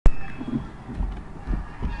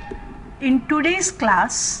In today's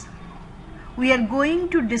class, we are going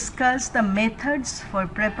to discuss the methods for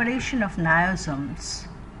preparation of niosomes.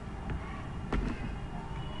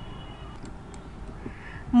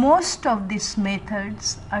 Most of these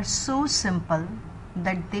methods are so simple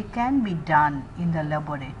that they can be done in the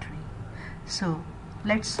laboratory. So,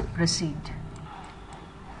 let's proceed.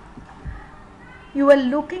 You are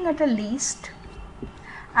looking at a list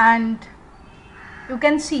and you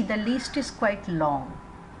can see the list is quite long.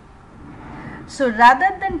 So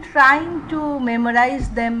rather than trying to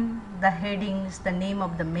memorize them, the headings, the name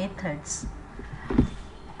of the methods,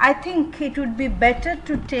 I think it would be better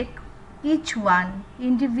to take each one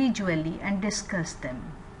individually and discuss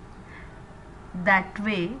them. That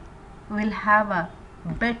way we'll have a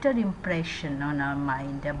better impression on our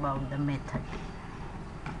mind about the method.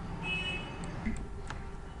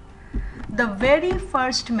 The very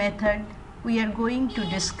first method we are going to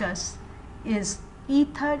discuss is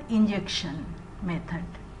ether injection method.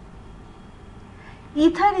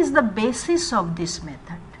 Ether is the basis of this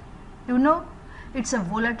method. You know, it's a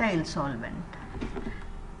volatile solvent.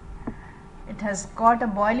 It has got a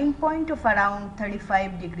boiling point of around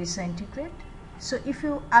 35 degrees centigrade. So if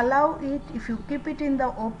you allow it, if you keep it in the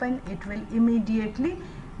open, it will immediately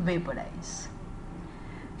vaporize.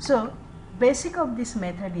 So basic of this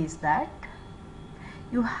method is that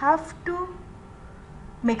you have to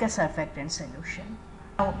make a surfactant solution.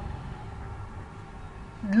 Now,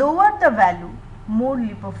 lower the value, more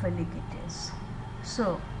lipophilic it is.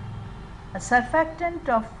 So, a surfactant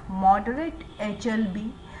of moderate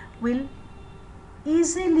HLB will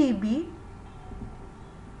easily be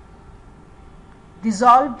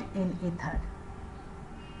dissolved in ether.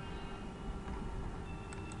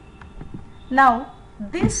 Now,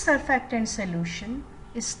 this surfactant solution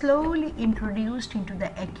is slowly introduced into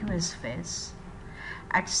the aqueous phase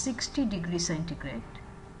at 60 degrees centigrade,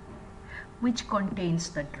 which contains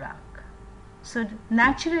the drug. So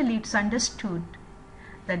naturally it's understood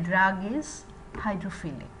the drug is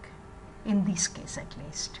hydrophilic, in this case at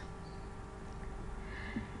least.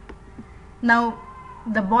 Now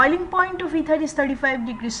the boiling point of ether is 35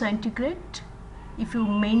 degrees centigrade. If you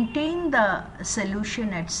maintain the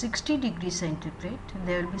solution at 60 degrees centigrade,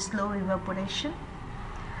 there will be slow evaporation,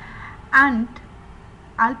 and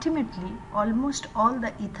ultimately almost all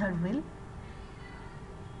the ether will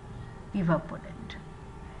evaporate.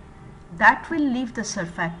 That will leave the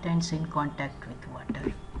surfactants in contact with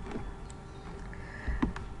water.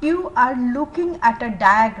 You are looking at a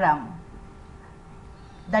diagram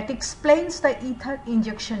that explains the ether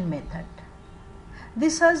injection method.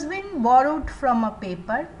 This has been borrowed from a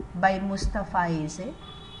paper by Mustafa Eze,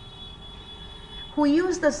 who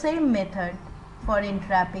used the same method for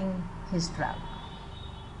entrapping his drug.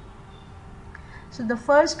 So the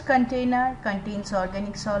first container contains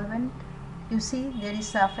organic solvent. You see there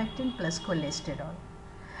is surfactant plus cholesterol.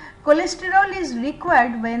 Cholesterol is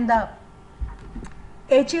required when the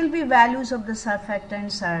HLB values of the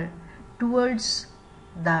surfactants are towards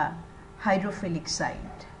the hydrophilic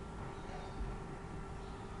side.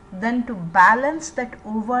 Then to balance that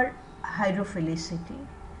over hydrophilicity,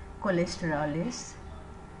 cholesterol is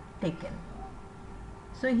taken.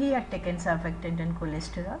 So he had taken surfactant and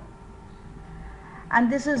cholesterol,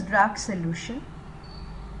 and this is drug solution.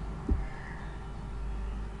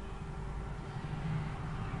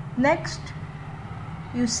 Next,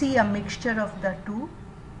 you see a mixture of the two,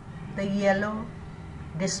 the yellow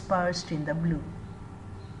dispersed in the blue.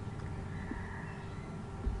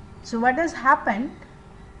 So what has happened?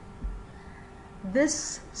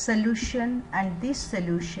 This solution and this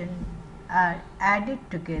solution are added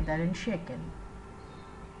together and shaken.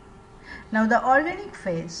 Now the organic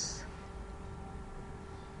phase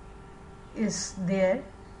is there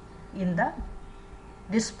in the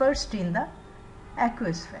dispersed in the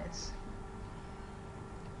aqueous phase.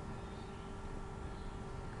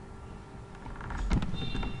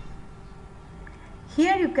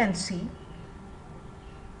 Here you can see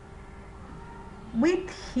with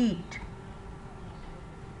heat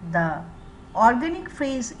the organic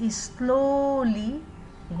phase is slowly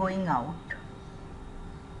going out.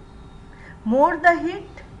 More the heat,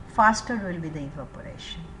 faster will be the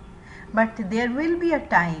evaporation. But there will be a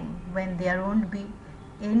time when there won't be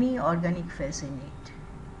any organic phase in it.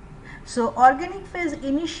 So organic phase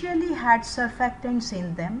initially had surfactants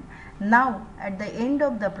in them. Now at the end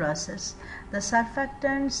of the process, the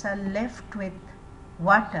surfactants are left with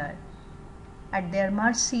water at their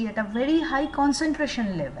mercy at a very high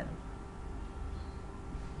concentration level.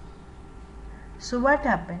 So what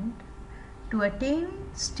happened? To attain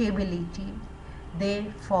stability,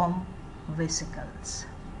 they form vesicles.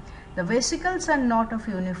 The vesicles are not of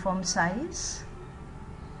uniform size.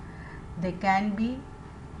 They can be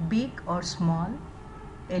big or small,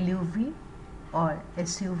 LUV or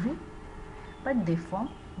SUV, but they form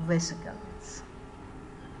vesicles.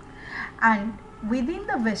 And within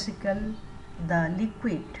the vesicle, the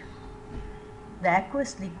liquid, the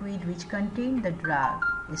aqueous liquid which contains the drug,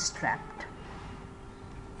 is trapped.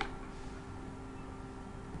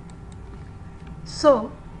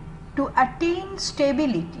 So, to attain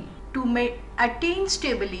stability,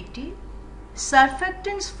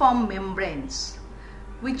 surfactants form membranes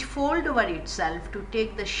which fold over itself to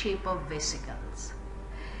take the shape of vesicles.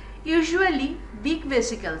 Usually, big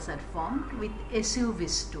vesicles are formed with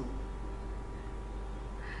SUVs too.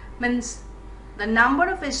 Means the number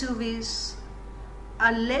of SUVs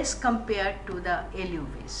are less compared to the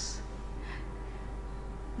LUVs.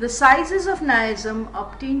 The sizes of niosome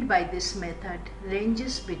obtained by this method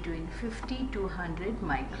ranges between 50 to 100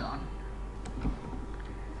 micron.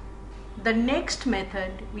 The next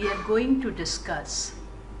method we are going to discuss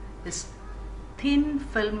is thin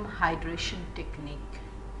film hydration technique.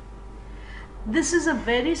 This is a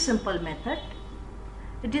very simple method.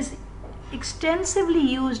 It is extensively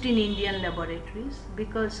used in Indian laboratories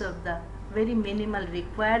because of the very minimal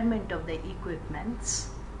requirement of the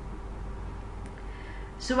equipments.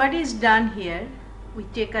 So what is done here, we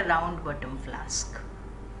take a round bottom flask,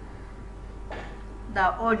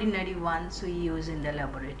 the ordinary ones we use in the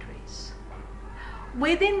laboratories.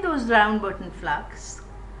 Within those round bottom flasks,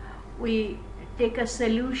 we take a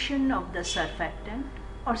solution of the surfactant,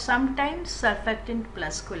 or sometimes surfactant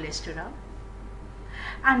plus cholesterol,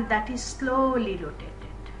 and that is slowly rotated.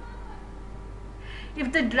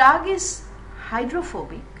 If the drug is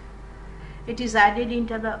hydrophobic, it is added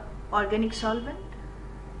into the organic solvent.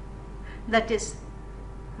 That is,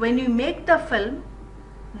 when you make the film,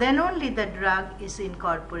 then only the drug is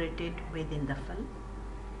incorporated within the film.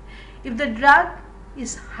 If the drug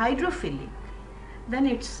is hydrophilic, then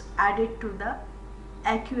it's added to the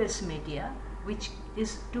aqueous media, which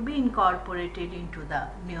is to be incorporated into the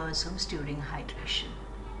niosomes during hydration.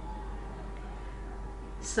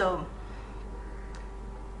 So,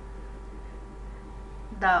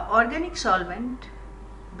 the organic solvent,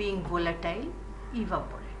 being volatile,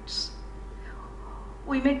 evaporates.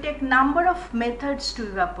 We may take number of methods to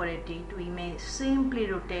evaporate it. We may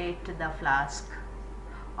simply rotate the flask,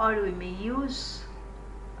 or we may use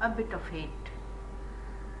a bit of heat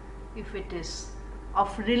if it is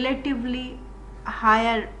of relatively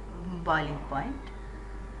higher boiling point.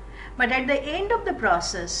 But at the end of the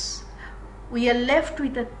process, we are left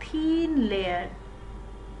with a thin layer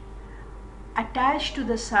attached to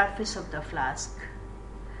the surface of the flask,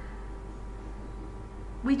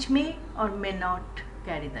 which may or may not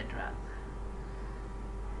carry the drug.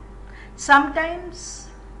 Sometimes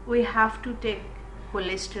we have to take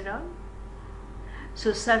cholesterol.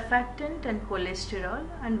 So surfactant and cholesterol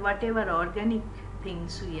and whatever organic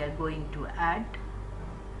things we are going to add,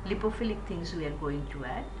 lipophilic things we are going to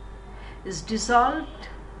add, is dissolved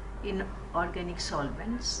in organic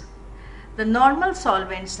solvents. The normal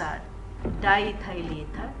solvents are diethyl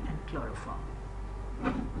ether and chloroform.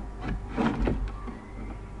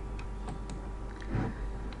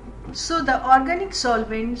 So the organic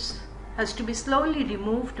solvents has to be slowly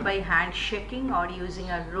removed by hand shaking or using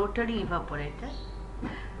a rotary evaporator.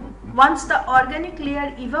 Once the organic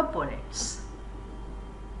layer evaporates,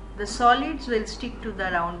 the solids will stick to the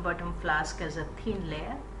round bottom flask as a thin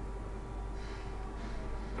layer,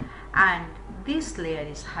 and this layer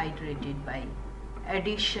is hydrated by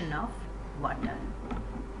addition of water.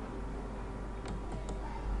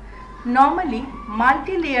 Normally,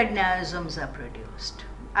 multi-layered niosomes are produced.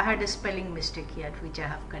 I had a spelling mistake here which I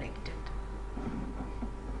have corrected.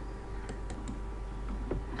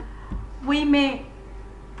 We may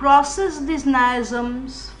process these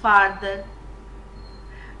niosomes further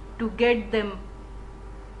to get them,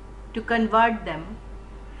 to convert them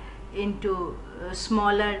into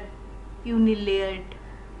smaller unilayered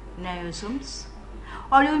niosomes,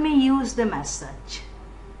 or we may use them as such.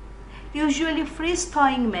 Usually freeze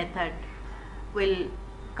thawing method will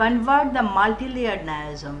convert the multi-layered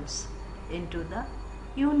niosomes into the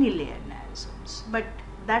unilayered niosomes, but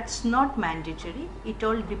that's not mandatory. It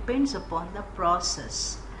all depends upon the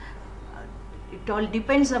process. It all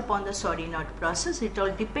depends upon the not process. It all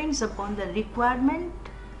depends upon the requirement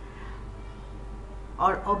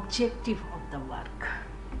or objective of the work.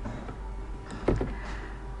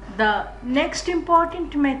 The next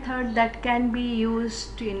important method that can be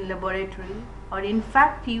used in laboratory, or in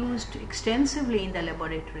fact used extensively in the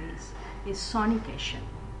laboratories, is sonication.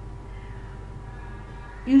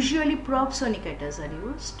 Usually probe sonicators are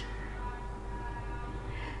used.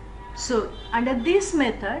 So under this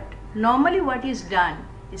method, normally what is done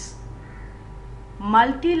is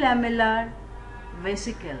multilamellar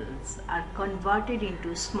vesicles are converted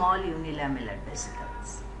into small unilamellar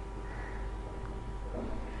vesicles.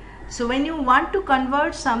 So when you want to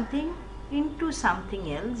convert something into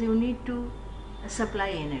something else, you need to supply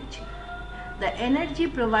energy. The energy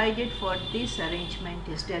provided for this arrangement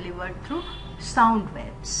is delivered through sound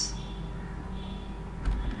waves.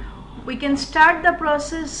 We can start the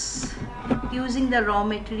process using the raw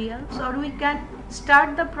materials, or we can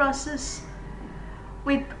start the process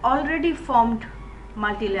with already formed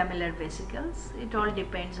multilamellar vesicles. It all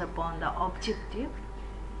depends upon the objective.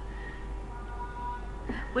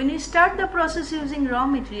 When you start the process using raw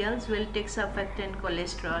materials, we'll take surfactant,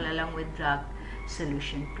 cholesterol along with drug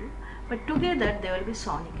solution too, but together they will be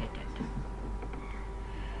sonicated.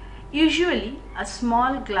 Usually a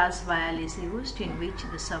small glass vial is used in which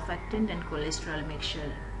the surfactant and cholesterol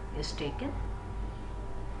mixture is taken.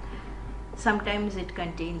 Sometimes it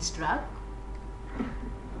contains drug.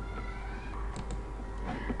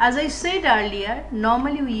 As I said earlier,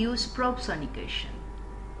 normally we use probe sonication.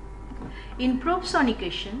 In probe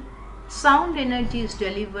sonication, sound energy is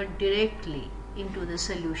delivered directly into the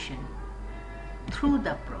solution through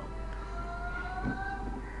the probe.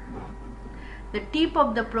 The tip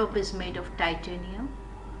of the probe is made of titanium.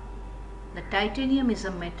 The titanium is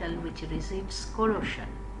a metal which resists corrosion.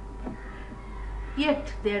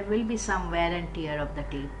 Yet there will be some wear and tear of the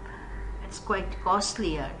tip. It's quite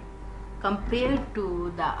costlier compared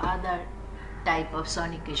to the other type of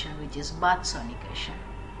sonication, which is bath sonication.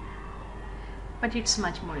 But it's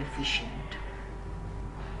much more efficient.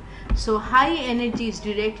 So high energy is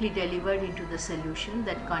directly delivered into the solution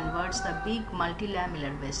that converts the big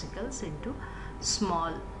multilamellar vesicles into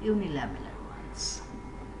small unilamellar ones.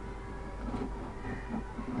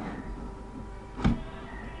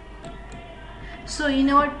 So in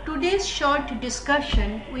our today's short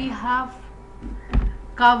discussion, we have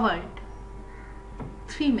covered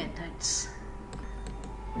three methods: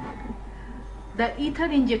 the ether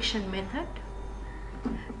injection method,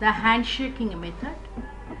 the handshaking method,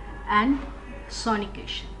 and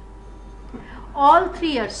sonication. All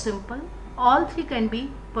three are simple. All three can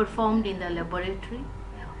be performed in the laboratory.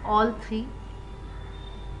 All three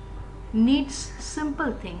needs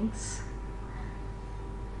simple things.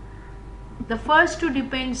 The first two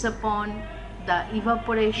depends upon the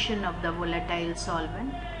evaporation of the volatile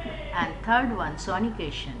solvent, and third one,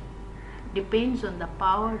 sonication, depends on the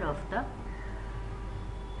power of the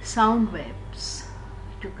sound waves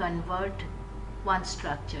to convert one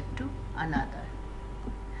structure to another.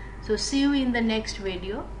 So see you in the next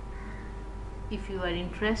video. If you are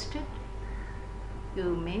interested,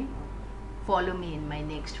 you may follow me in my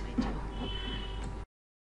next video.